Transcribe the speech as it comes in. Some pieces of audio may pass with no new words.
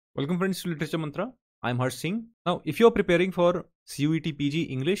Welcome friends to Literature Mantra. I'm Harsh Singh. Now, if you're preparing for CUET-PG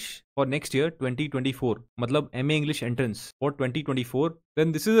English for next year 2024, matlab MA English entrance for 2024,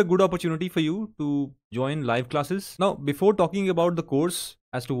 then this is a good opportunity for you to join live classes. Now, before talking about the course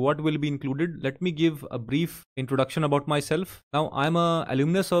as to what will be included, let me give a brief introduction about myself. Now, I'm a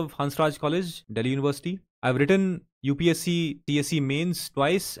alumnus of Hansraj College, Delhi University. I've written UPSC CSE mains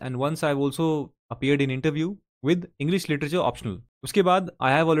twice, and once I've also appeared in interview with English Literature optional. Uske baad,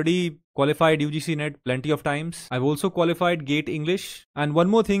 I have already qualified UGC NET plenty of times. I've also qualified GATE English. And one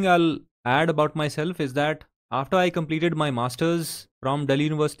more thing I'll add about myself is that after I completed my master's from Delhi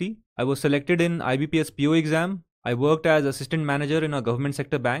University, I was selected in IBPS PO exam. I worked as assistant manager in a government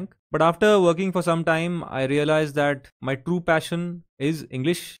sector bank. But after working for some time, I realized that my true passion is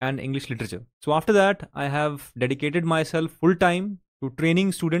English and English literature. So after that, I have dedicated myself full time to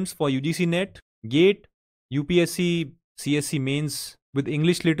training students for UGC NET, GATE, UPSC CSE mains with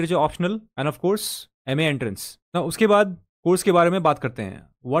English literature optional and of course MA entrance. Now उसके बाद course के बारे में बात करते हैं.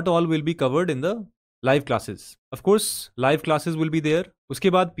 What all will be covered in the live classes? Of course, live classes will be there. उसके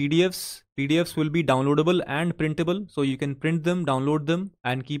बाद PDFs will be downloadable and printable, so you can print them, download them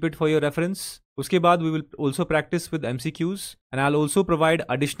and keep it for your reference. उसके बाद we will also practice with MCQs and I'll also provide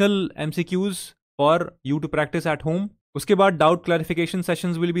additional MCQs for you to practice at home. उसके बाद doubt clarification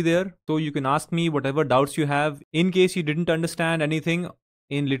sessions will be there, so you can ask me whatever doubts you have in case you didn't understand anything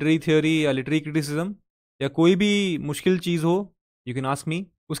in literary theory or literary criticism या कोई भी मुश्किल चीज़ हो, you can ask me.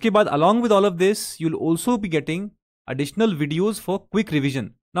 उसके बाद along with all of this, you'll also be getting additional videos for quick revision.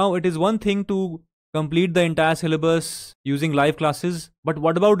 Now it is one thing to complete the entire syllabus using live classes, but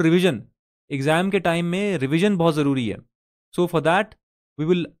what about revision? Exam के time में revision बहुत ज़रूरी है. So for that, we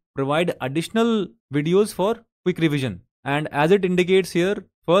will provide additional videos for quick revision, and as it indicates here,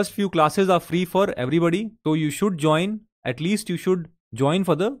 first few classes are free for everybody, so you should join. At least you should join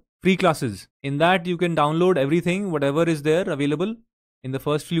for the free classes. In that you can download everything whatever is there available in the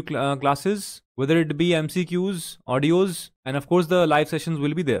first few classes, whether it be MCQs, audios, and of course the live sessions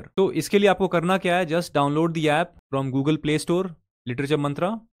will be there. So इसके लिए आपको करना क्या है? Just download the app from Google Play Store, Literature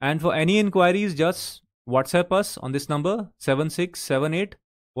Mantra, and for any inquiries just WhatsApp us on this number 7678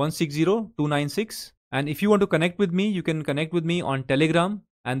 160 296. And if you want to connect with me, you can connect with me on Telegram.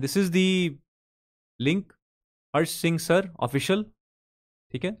 And this is the link, Harsh Singh Sir Official.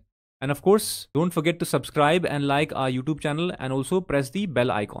 Okay? And of course, don't forget to subscribe and like our YouTube channel and also press the bell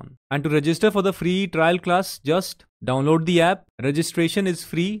icon. And to register for the free trial class, just download the app. Registration is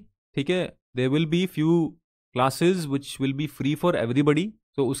free. Okay? There will be few classes which will be free for everybody.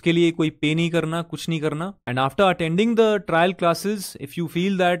 So उसके लिए कोई पे नहीं करना, कुछ नहीं करना. And after attending the trial classes, if you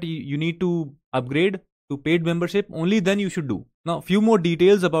feel that you need to upgrade to paid membership, only then you should do. Now few more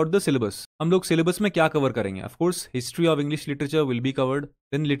details about the syllabus. हम लोग syllabus में क्या cover करेंगे? Of course, history of English literature will be covered.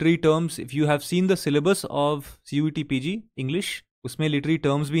 Then literary terms. If you have seen the syllabus of CUET-PG English, उसमें literary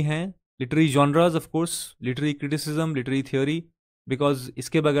terms भी हैं. Literary genres, of course, literary criticism, literary theory. Because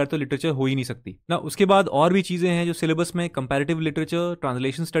इसके बगैर तो literature हो ही नहीं सकती ना. उसके बाद और भी चीज़ें हैं जो सिलेबस में, कंपैरेटिव लिटरेचर,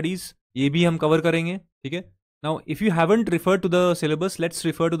 ट्रांसलेशन स्टडीज़, ये भी हम कवर करेंगे. ठीक है. Now if you haven't refer to the syllabus, let's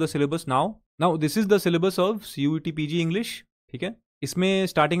refer to the syllabus now this is the syllabus of CUET-PG English. ठीक है. इसमें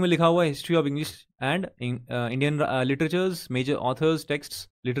स्टार्टिंग में लिखा हुआ है history of English and Indian literatures, major authors, texts,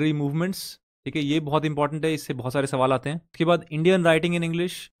 literary movements. ठीक है. ये बहुत इंपॉर्टेंट है, इससे बहुत सारे सवाल आते हैं. उसके बाद Indian writing in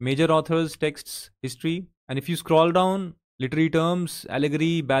English, major authors, texts, history. And if you scroll down, literary terms, allegory,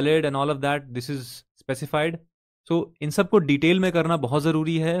 ballad and all of that, this is specified. So इन सब को डिटेल में करना बहुत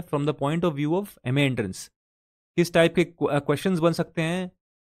ज़रूरी है from the point of view of MA entrance. किस type के questions बन सकते हैं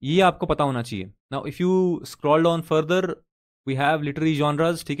ये आपको पता होना चाहिए. Now if you scroll down further, we have literary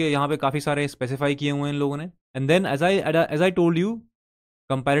genres. ठीक है. यहाँ पे काफ़ी सारे स्पेसिफाई किए हुए हैं इन लोगों ने. And then as I told you,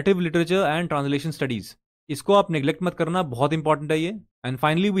 comparative literature and translation studies. इसको आप नेग्लेक्ट मत करना, बहुत इंपॉर्टेंट है ये. And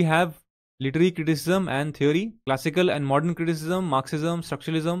finally we have literary criticism and theory, classical and modern criticism, Marxism,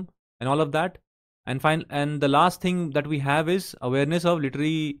 structuralism, and all of that. And the last thing that we have is awareness of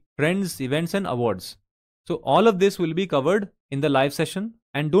literary trends, events, and awards. So all of this will be covered in the live session.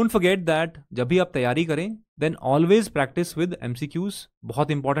 And don't forget that जब भी आप तैयारी करें, then always practice with MCQs.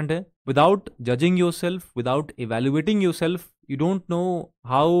 बहुत important है. Without judging yourself, without evaluating yourself, you don't know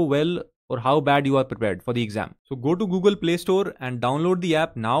how well or how bad you are prepared for the exam. So go to Google Play Store and download the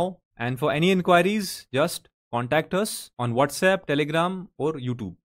app now. And for any inquiries, just contact us on WhatsApp, Telegram, or YouTube.